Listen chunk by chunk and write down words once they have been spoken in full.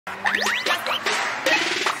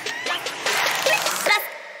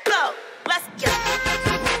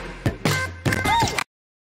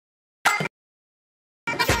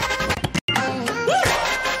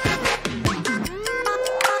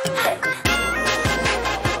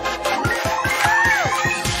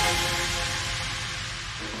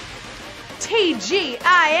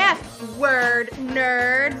TGIF, word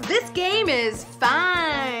nerds. This game is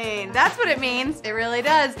fine. That's what it means. It really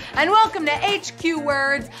does. And welcome to HQ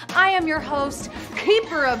Words. I am your host,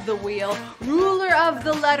 keeper of the wheel, ruler of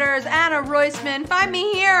the letters, Anna Roisman. Find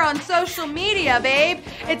me here on social media, babe.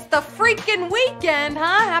 It's the freaking weekend,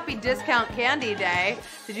 huh? Happy discount candy day.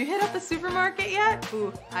 Did you hit up the supermarket yet?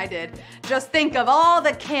 Ooh, I did. Just think of all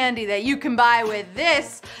the candy that you can buy with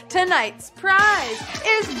this. Tonight's prize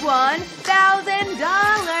is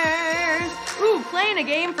 $1,000. Ooh, playing a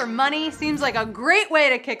game for money seems like a great way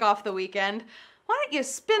to kick off the weekend. Why don't you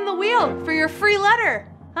spin the wheel for your free letter,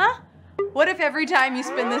 huh? What if every time you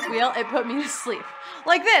spin this wheel, it put me to sleep?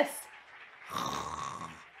 Like this. Are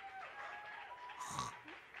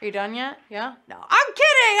you done yet? Yeah? No, I'm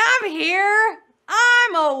kidding, I'm here.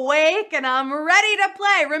 I'm awake and I'm ready to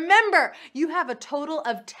play. Remember, you have a total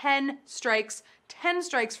of 10 strikes. 10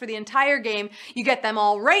 strikes for the entire game. You get them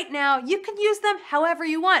all right now. You can use them however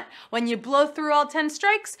you want. When you blow through all 10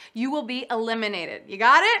 strikes, you will be eliminated. You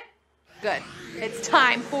got it? Good. It's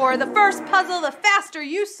time for the first puzzle. The faster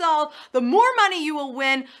you solve, the more money you will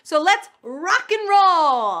win. So let's rock and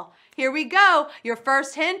roll. Here we go. Your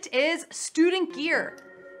first hint is student gear.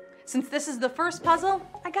 Since this is the first puzzle,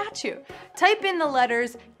 I got you. Type in the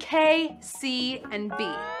letters K, C, and B.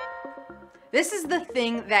 This is the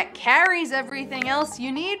thing that carries everything else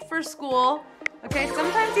you need for school. Okay,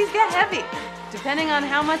 sometimes these get heavy, depending on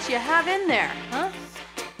how much you have in there, huh?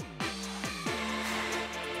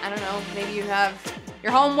 I don't know, maybe you have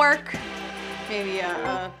your homework, maybe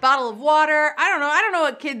a bottle of water. I don't know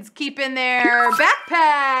what kids keep in their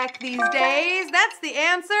backpack these days. That's the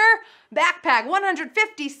answer. Backpack,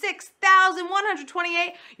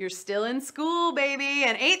 156,128. You're still in school, baby.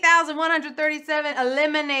 And 8,137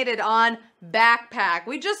 eliminated on backpack.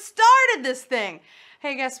 We just started this thing.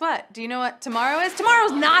 Hey, guess what? Do you know what tomorrow is?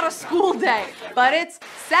 Tomorrow's not a school day, but it's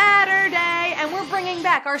Saturday, and we're bringing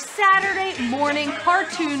back our Saturday morning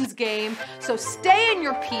cartoons game. So stay in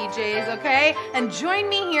your PJs, okay? And join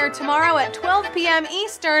me here tomorrow at 12 p.m.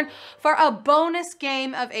 Eastern for a bonus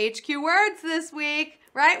game of HQ Words this week.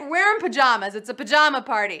 Right? We're wearing pajamas. It's a pajama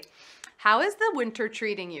party. How is the winter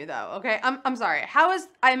treating you though? Okay, I'm sorry.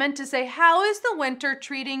 I meant to say, how is the winter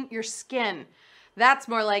treating your skin? That's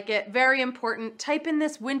more like it. Very important. Type in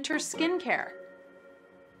this winter skincare.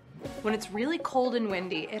 When it's really cold and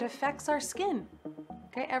windy, it affects our skin.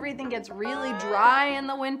 Okay, everything gets really dry in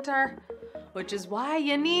the winter, which is why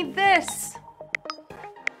you need this.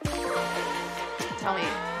 Tell me,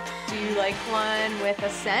 do you like one with a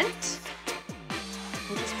scent?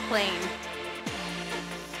 Or just plain?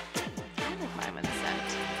 I like mine with a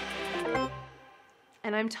scent.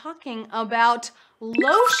 And I'm talking about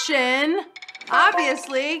lotion.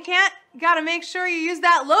 Obviously, gotta make sure you use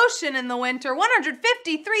that lotion in the winter.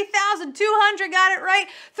 153,200, got it right.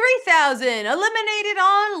 3,000 eliminated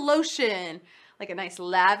on lotion. Like a nice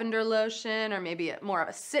lavender lotion or maybe more of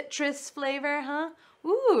a citrus flavor, huh?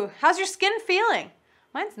 Ooh, how's your skin feeling?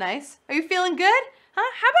 Mine's nice. Are you feeling good?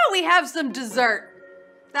 Huh? How about we have some dessert?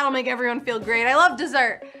 That'll make everyone feel great. I love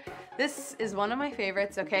dessert. This is one of my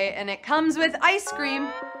favorites, okay? And it comes with ice cream,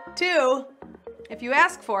 too, if you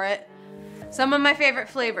ask for it. Some of my favorite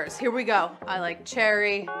flavors. Here we go. I like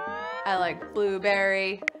cherry. I like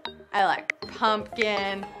blueberry. I like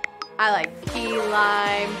pumpkin. I like key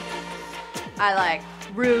lime. I like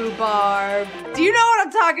rhubarb. Do you know what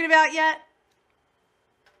I'm talking about yet?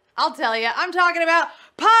 I'll tell you. I'm talking about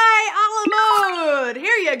pie a la mode.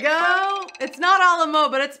 Here you go. It's not a la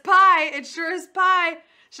mode, but it's pie. It sure is pie.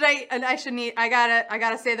 I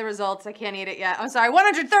gotta say the results. I can't eat it yet. I'm sorry.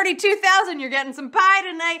 132,000. You're getting some pie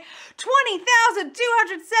tonight.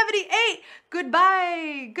 20,278.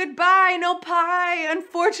 Goodbye. Goodbye. No pie,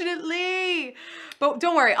 unfortunately. But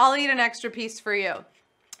don't worry. I'll eat an extra piece for you.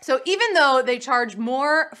 So even though they charge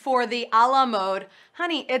more for the a la mode,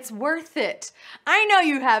 honey, it's worth it. I know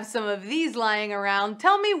you have some of these lying around.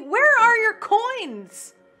 Tell me, where are your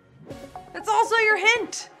coins? That's also your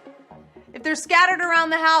hint. If they're scattered around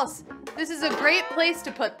the house, this is a great place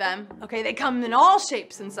to put them. Okay, they come in all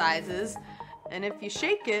shapes and sizes. And if you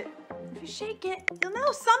shake it, you'll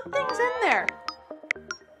know something's in there.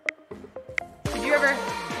 Did you ever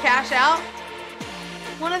cash out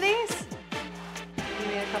one of these? You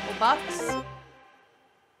need a couple bucks.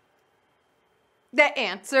 The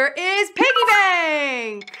answer is piggy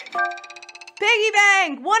bank. Piggy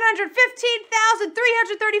bank,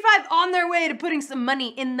 115,335 on their way to putting some money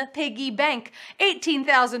in the piggy bank.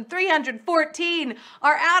 18,314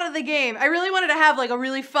 are out of the game. I really wanted to have like a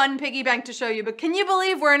really fun piggy bank to show you, but can you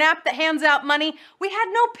believe we're an app that hands out money? We had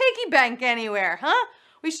no piggy bank anywhere, huh?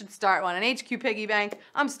 We should start one, an HQ piggy bank.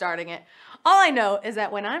 I'm starting it. All I know is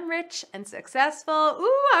that when I'm rich and successful,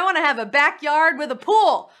 ooh, I want to have a backyard with a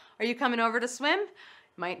pool. Are you coming over to swim?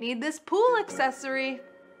 Might need this pool accessory.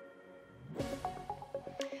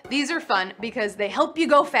 These are fun because they help you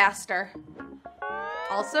go faster.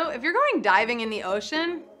 Also, if you're going diving in the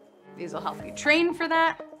ocean, these will help you train for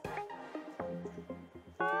that.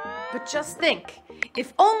 But just think,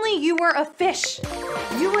 if only you were a fish,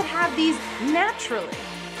 you would have these naturally.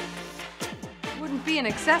 It wouldn't be an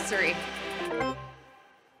accessory.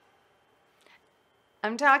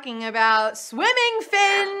 I'm talking about swimming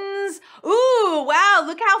fins. Ooh, wow,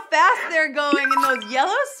 look how fast they're going in those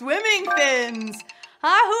yellow swimming fins.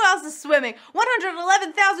 Huh? Who else is swimming?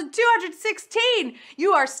 111,216.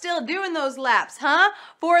 You are still doing those laps, huh?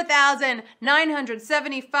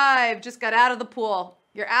 4,975 just got out of the pool.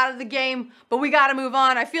 You're out of the game, but we gotta move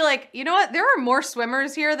on. I feel like, you know what? There are more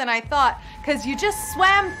swimmers here than I thought, because you just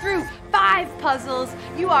swam through 5 puzzles.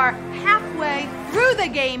 You are halfway through the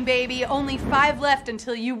game, baby. Only 5 left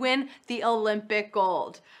until you win the Olympic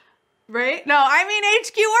gold. Right? No, I mean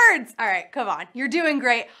HQ words. All right, come on. You're doing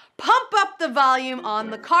great. Pump up the volume on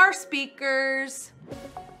the car speakers.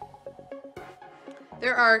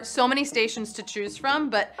 There are so many stations to choose from,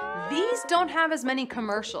 but these don't have as many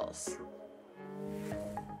commercials.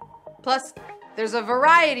 Plus, there's a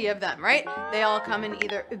variety of them, right? They all come in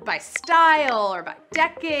either by style or by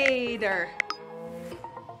decade or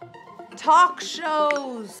talk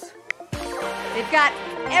shows. They've got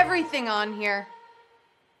everything on here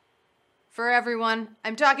for everyone.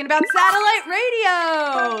 I'm talking about satellite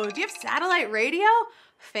radio. Do you have satellite radio?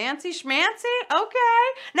 Fancy schmancy? Okay.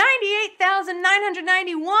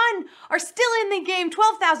 98,991 are still in the game.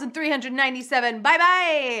 12,397.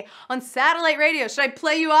 Bye-bye on satellite radio. Should I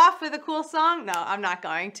play you off with a cool song? No, I'm not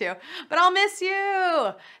going to, but I'll miss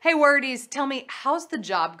you. Hey, wordies, tell me, how's the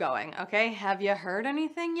job going, okay? Have you heard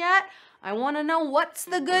anything yet? I want to know what's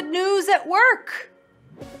the good news at work.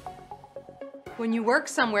 When you work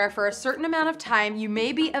somewhere for a certain amount of time, you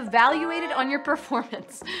may be evaluated on your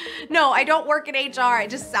performance. No, I don't work in HR, I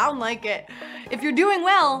just sound like it. If you're doing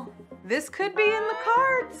well, this could be in the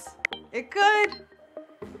cards. It could.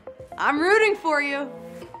 I'm rooting for you.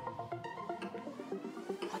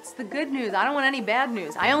 What's the good news? I don't want any bad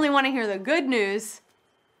news. I only want to hear the good news.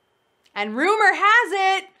 And rumor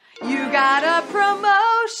has it, you got a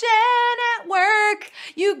promotion at work.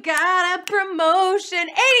 You got a promotion.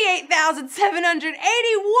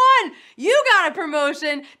 88,781. You got a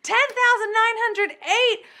promotion.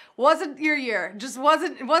 10,908. Wasn't your year. Just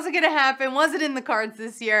wasn't gonna happen. Wasn't in the cards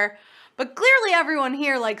this year. But clearly everyone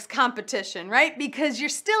here likes competition, right? Because you're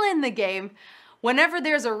still in the game. Whenever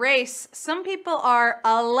there's a race, some people are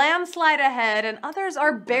a landslide ahead and others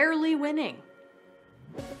are barely winning.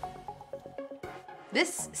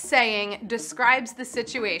 This saying describes the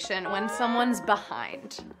situation when someone's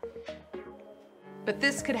behind. But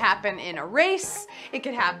this could happen in a race, it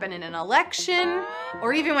could happen in an election,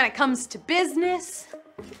 or even when it comes to business.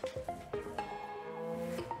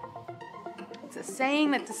 It's a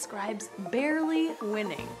saying that describes barely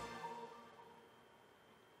winning.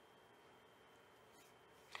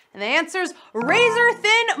 And the answer's razor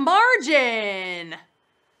thin margin.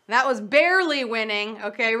 That was barely winning,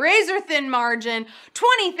 okay? Razor thin margin,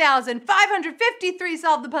 20,553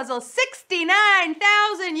 solved the puzzle,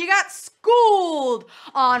 69,000. You got schooled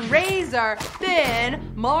on razor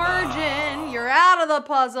thin margin. You're out of the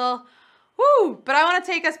puzzle. Woo, but I want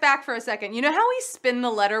to take us back for a second. You know how we spin the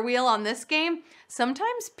letter wheel on this game?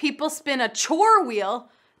 Sometimes people spin a chore wheel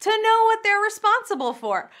to know what they're responsible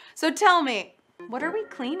for. So tell me, what are we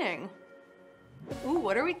cleaning? Ooh,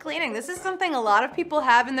 what are we cleaning? This is something a lot of people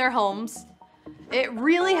have in their homes. It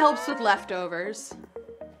really helps with leftovers.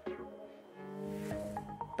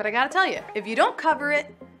 But I gotta tell you, if you don't cover it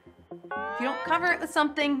with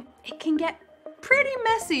something, it can get pretty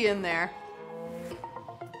messy in there.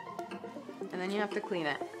 And then you have to clean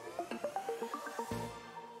it.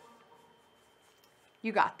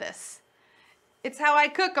 You got this. It's how I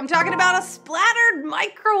cook. I'm talking about a splattered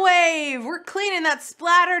microwave. We're cleaning that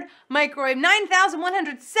splattered microwave.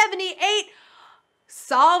 9,178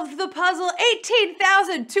 solved the puzzle.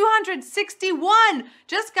 18,261.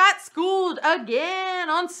 Just got schooled again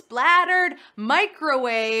on splattered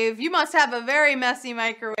microwave. You must have a very messy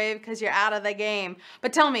microwave because you're out of the game.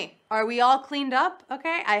 But tell me, are we all cleaned up?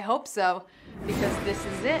 Okay, I hope so, because this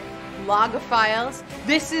is it. Log of files.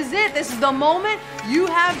 This is it. This is the moment you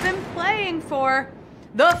have been playing for.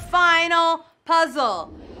 The final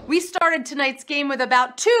puzzle. We started tonight's game with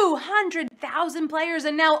about 200,000 players,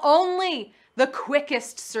 and now only the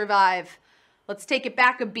quickest survive. Let's take it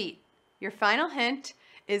back a beat. Your final hint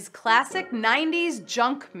is classic 90s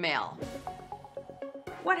junk mail.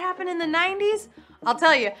 What happened in the 90s? I'll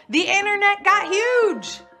tell you, the internet got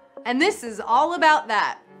huge. And this is all about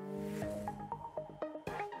that.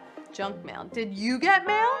 Junk mail. Did you get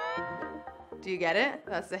mail? Do you get it?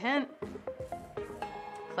 That's the hint.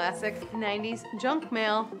 Classic 90s junk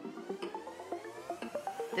mail.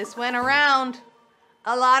 This went around.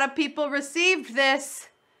 A lot of people received this.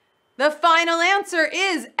 The final answer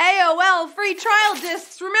is AOL free trial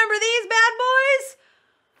discs. Remember these bad boys?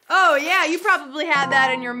 Oh yeah, you probably had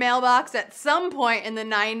that in your mailbox at some point in the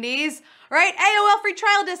 90s, right? AOL free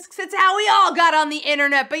trial discs, it's how we all got on the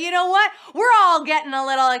internet. But you know what? We're all getting a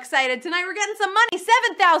little excited tonight. We're getting some money.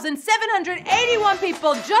 7,781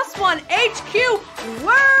 people just won HQ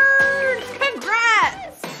Word. Congrats!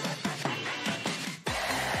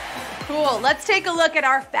 Cool, let's take a look at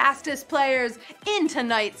our fastest players in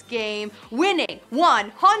tonight's game. Winning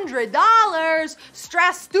 $100,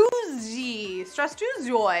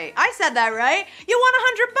 Strastuzoi. I said that right. You won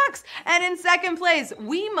 $100. And in second place,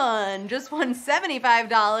 Weemun just won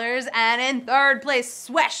 $75. And in third place,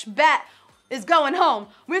 Sweshbet is going home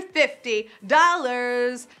with $50.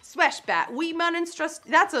 Sweshbat, Weemun and Strust.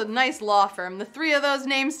 That's a nice law firm. The three of those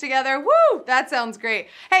names together, woo, that sounds great.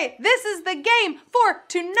 Hey, this is the game for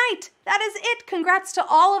tonight. That is it. Congrats to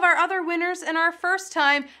all of our other winners and our first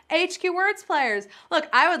time HQ Words players. Look,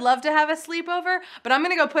 I would love to have a sleepover, but I'm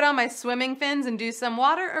gonna go put on my swimming fins and do some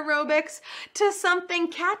water aerobics to something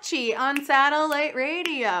catchy on satellite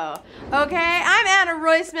radio. Okay, I'm Anna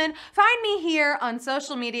Roisman. Find me here on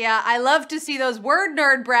social media. I love to see those word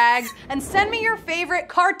nerd brags, and send me your favorite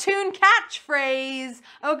cartoon catchphrase.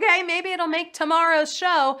 Okay, maybe it'll make tomorrow's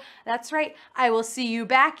show. That's right, I will see you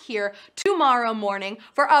back here tomorrow morning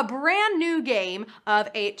for a brand new game of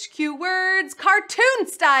HQ Words, cartoon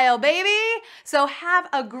style, baby. So have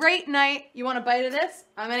a great night. You want a bite of this?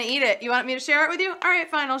 I'm gonna eat it. You want me to share it with you? All right,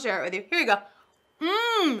 fine, I'll share it with you. Here you go.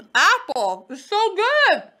 Apple, it's so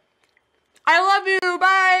good. I love you,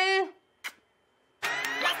 bye.